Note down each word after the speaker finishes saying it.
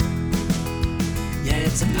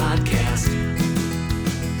It's a podcast.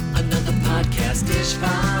 Another podcast.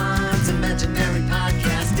 Ishvan's imaginary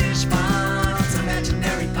podcast. Ishvan's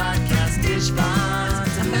imaginary podcast.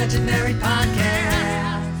 Ishvan's imaginary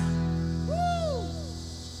podcast. Woo!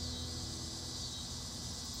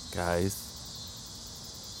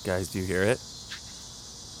 Guys, do you hear it?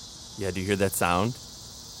 Yeah, do you hear that sound?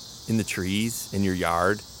 In the trees, in your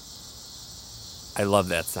yard? I love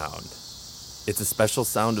that sound. It's a special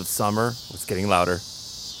sound of summer. It's getting louder.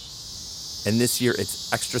 And this year,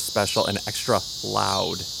 it's extra special and extra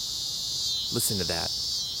loud. Listen to that.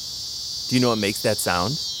 Do you know what makes that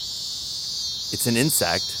sound? It's an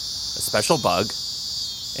insect, a special bug,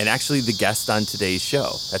 and actually the guest on today's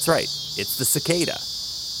show. That's right. It's the cicada.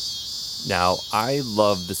 Now, I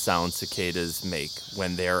love the sound cicadas make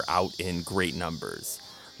when they're out in great numbers,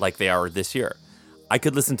 like they are this year. I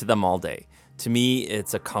could listen to them all day. To me,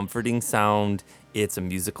 it's a comforting sound. It's a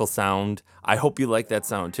musical sound. I hope you like that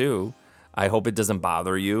sound too. I hope it doesn't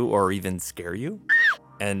bother you or even scare you.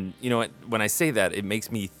 And you know what? When I say that, it makes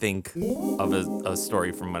me think of a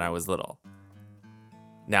story from when I was little.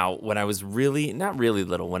 Now, when I was not really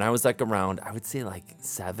little, when I was like around, I would say like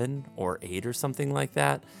 7 or 8 or something like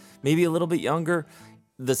that, maybe a little bit younger,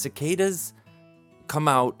 the cicadas come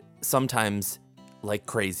out sometimes like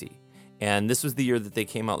crazy. And this was the year that they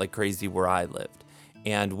came out like crazy where I lived.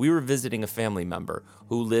 And we were visiting a family member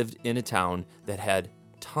who lived in a town that had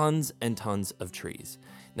tons and tons of trees.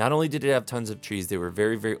 Not only did it have tons of trees, they were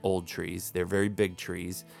very, very old trees. They're very big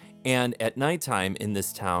trees. And at nighttime in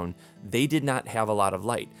this town, they did not have a lot of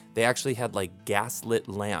light. They actually had like gas-lit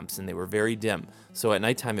lamps and they were very dim. So at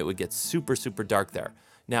nighttime, it would get super, super dark there.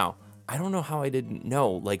 Now, I don't know how I didn't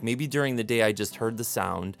know. Like maybe during the day I just heard the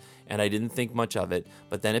sound and I didn't think much of it.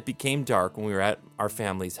 But then it became dark when we were at our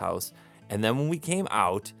family's house. And then when we came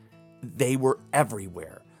out, they were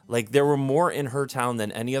everywhere. Like there were more in her town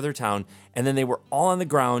than any other town. And then they were all on the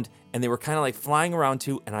ground and they were kind of like flying around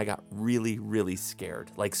too. And I got really, really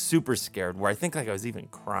scared, like super scared, where I think like I was even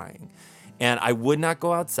crying. And I would not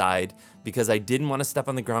go outside because I didn't want to step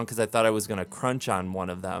on the ground because I thought I was going to crunch on one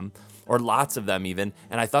of them. Or lots of them even,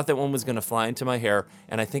 and I thought that one was going to fly into my hair,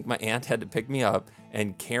 and I think my aunt had to pick me up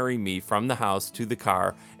and carry me from the house to the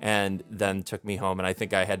car, and then took me home, and I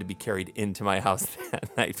think I had to be carried into my house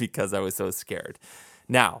that night because I was so scared.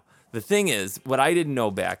 Now, the thing is, what I didn't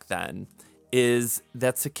know back then is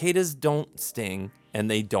that cicadas don't sting,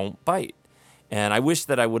 and they don't bite, and I wish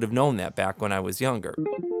that I would have known that back when I was younger.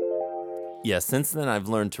 Yes, since then I've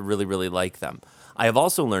learned to really, really like them. I have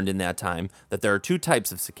also learned in that time that there are 2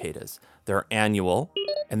 types of cicadas. There are annual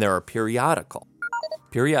and there are periodical.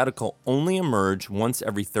 Periodical only emerge once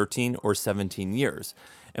every 13 or 17 years.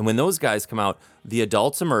 And when those guys come out, the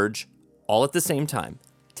adults emerge all at the same time,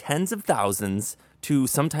 tens of thousands to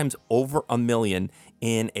sometimes over 1 million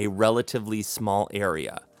in a relatively small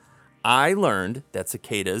area. I learned that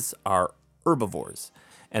cicadas are herbivores.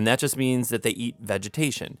 And that just means that they eat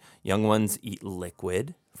vegetation. Young ones eat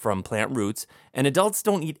liquid from plant roots, and adults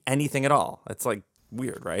don't eat anything at all. That's like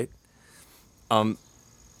weird, right? Oh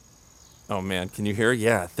man, can you hear?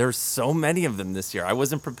 Yeah, there's so many of them this year. I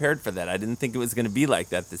wasn't prepared for that. I didn't think it was going to be like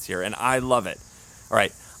that this year, and I love it. All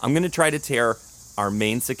right, I'm going to try to tear our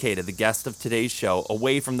main cicada, the guest of today's show,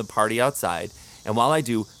 away from the party outside. And while I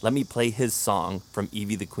do, let me play his song from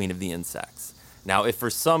Evie, the Queen of the Insects. Now, if for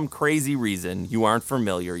some crazy reason you aren't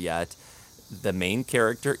familiar yet, the main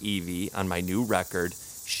character, Evie, on my new record,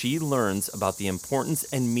 she learns about the importance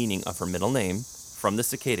and meaning of her middle name from the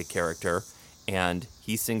cicada character, and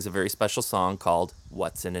he sings a very special song called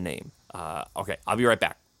What's in a Name. Okay, I'll be right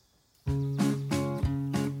back.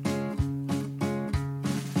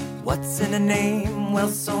 What's in a name? Well,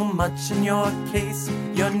 so much in your case.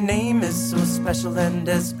 Your name is so special and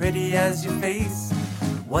as pretty as your face.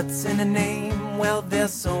 What's in a name? Well,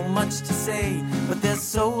 there's so much to say, but there's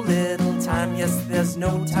so little time. Yes, there's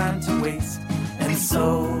no time to waste. And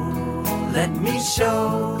so, let me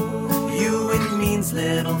show you it means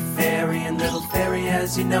little fairy. And little fairy,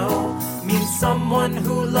 as you know, means someone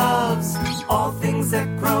who loves all things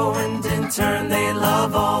that grow. And in turn, they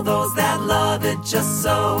love all those that love it just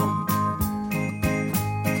so.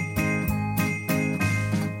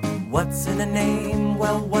 What's in a name?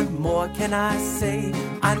 Well, what more can I say?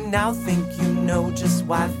 I now think you know just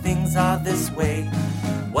why things are this way.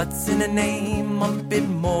 What's in a name? A bit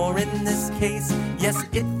more in this case. Yes,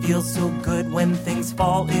 it feels so good when things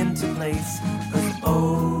fall into place. 'Cause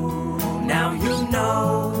oh, now you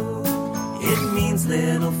know it means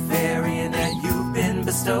little fairy and that you've been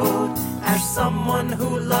bestowed as someone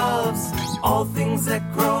who loves all things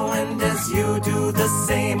that grow. And as you do the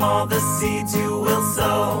same, all the seeds you will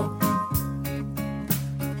sow.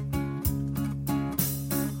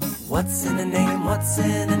 What's in a name? What's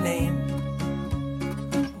in a name?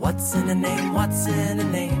 What's in a name? What's in a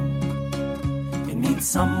name? It means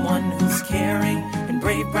someone who's caring and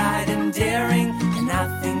brave, bright and daring. And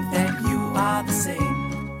I think that you are the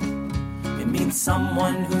same. It means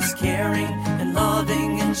someone who's caring and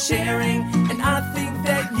loving and sharing. And I think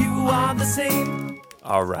that you are the same.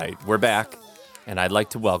 All right, we're back, and I'd like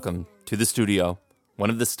to welcome to the studio one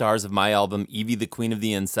of the stars of my album, Evie, the Queen of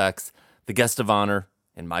the Insects, the guest of honor,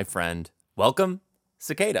 and my friend. Welcome,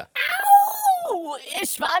 Cicada. Ow!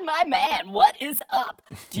 Ishvan, my man, what is up?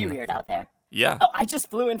 Do you hear it out there? Yeah. Oh, I just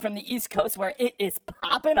flew in from the East Coast where it is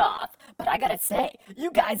popping off. But I gotta say,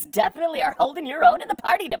 you guys definitely are holding your own in the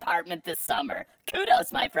party department this summer.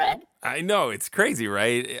 Kudos, my friend. I know, it's crazy,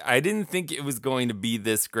 right? I didn't think it was going to be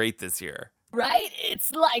this great this year. Right?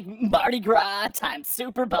 It's like Mardi Gras times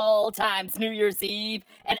Super Bowl times New Year's Eve.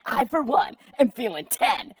 And I, for one, am feeling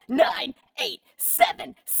 10, 9, 8,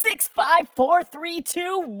 7, 6, 5, 4, 3,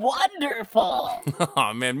 2, wonderful.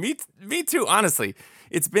 Oh, man, me too, honestly.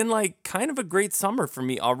 It's been like kind of a great summer for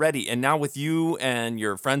me already. And now with you and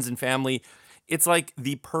your friends and family, it's like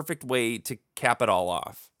the perfect way to cap it all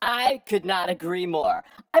off. I could not agree more.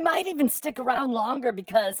 I might even stick around longer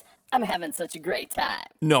because I'm having such a great time.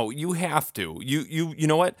 No, you have to. You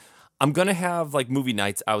know what? I'm going to have like movie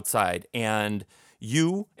nights outside, and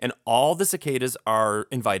you and all the cicadas are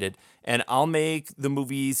invited, and I'll make the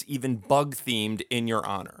movies even bug themed in your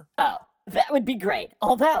honor. Oh, that would be great.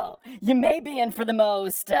 Although, you may be in for the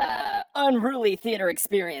most unruly theater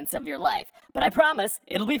experience of your life. But I promise,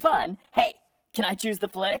 it'll be fun. Hey, can I choose the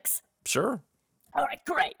flicks? Sure. All right,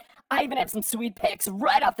 great. I even have some sweet picks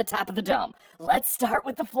right off the top of the dome. Let's start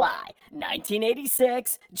with The Fly,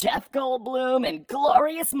 1986, Jeff Goldblum, and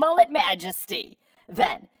glorious mullet majesty.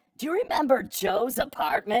 Then, do you remember Joe's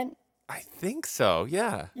Apartment? I think so,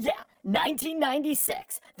 yeah. Yeah,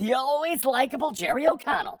 1996. The always likable Jerry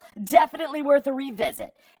O'Connell. Definitely worth a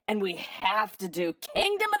revisit. And we have to do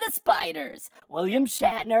Kingdom of the Spiders. William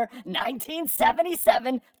Shatner,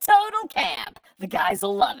 1977, total camp. The guys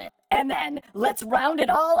will love it. And then let's round it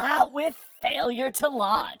all out with Failure to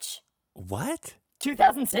Launch. What?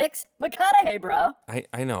 2006, McConaughey, bro.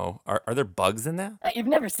 I know. Are there bugs in that? You've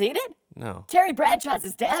never seen it? No. Terry Bradshaw's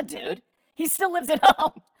his dad, dude. He still lives at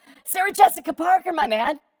home. Sarah Jessica Parker, my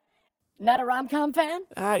man. Not a rom-com fan?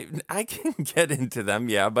 I can get into them,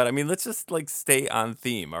 yeah, but I mean, let's just like stay on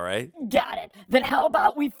theme, all right? Got it. Then how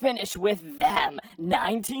about we finish with Them,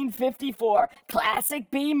 1954,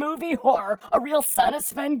 classic B-movie horror, a real Son of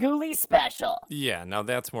Svengoolie special. Yeah, now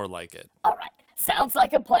that's more like it. All right, sounds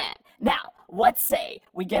like a plan. Now, what say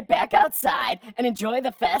we get back outside and enjoy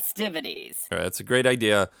the festivities? All right, that's a great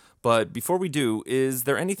idea. But before we do, is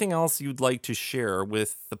there anything else you'd like to share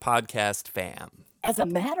with the podcast fam? As a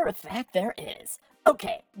matter of fact, there is.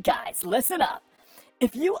 Okay, guys, listen up.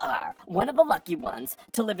 If you are one of the lucky ones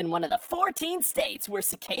to live in one of the 14 states where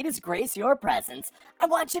cicadas grace your presence, I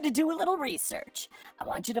want you to do a little research. I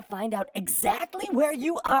want you to find out exactly where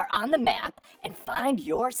you are on the map and find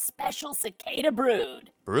your special cicada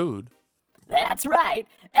brood. Brood? That's right.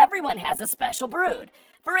 Everyone has a special brood.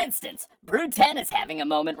 For instance, Brood 10 is having a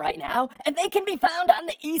moment right now, and they can be found on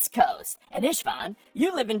the East Coast. And Ishvan,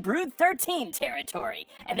 you live in Brood 13 territory,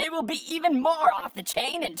 and they will be even more off the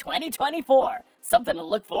chain in 2024. Something to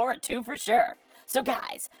look forward to for sure. So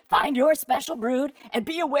guys, find your special brood and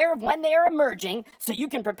be aware of when they are emerging so you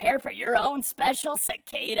can prepare for your own special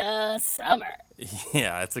cicada summer.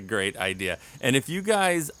 Yeah, that's a great idea. And if you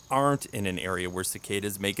guys aren't in an area where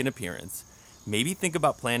cicadas make an appearance, maybe think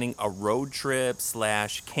about planning a road trip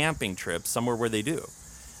 / camping trip somewhere where they do.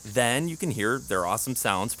 Then you can hear their awesome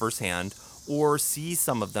sounds firsthand or see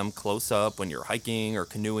some of them close up when you're hiking or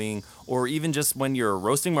canoeing or even just when you're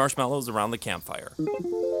roasting marshmallows around the campfire.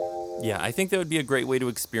 Yeah, I think that would be a great way to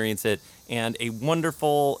experience it and a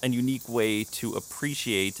wonderful and unique way to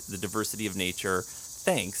appreciate the diversity of nature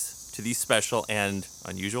thanks to these special and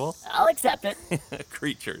unusual I'll accept it.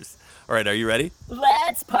 creatures. All right, are you ready?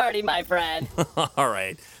 Let's party, my friend. All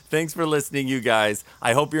right. Thanks for listening, you guys.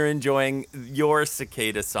 I hope you're enjoying your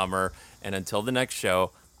cicada summer. And until the next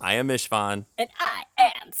show, I am Ishvan. And I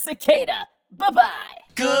am Cicada. Bye-bye.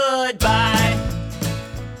 Goodbye.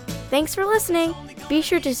 Thanks for listening. Be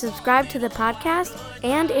sure to subscribe to the podcast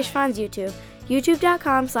and Ishvan's YouTube,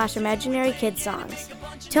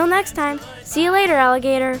 youtube.com/imaginarykidsongs. Till next time, see you later,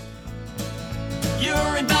 alligator.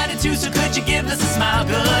 You're invited to, so could you give us a smile?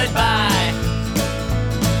 Goodbye.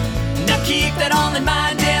 Now keep that all in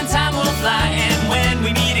mind and time will fly. And when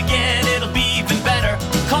we meet again, it'll be even better.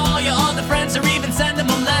 Call you on the friends or even send them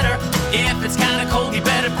a letter. If it's kinda cold, you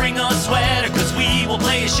better bring a sweater, 'cause we will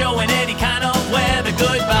play a show and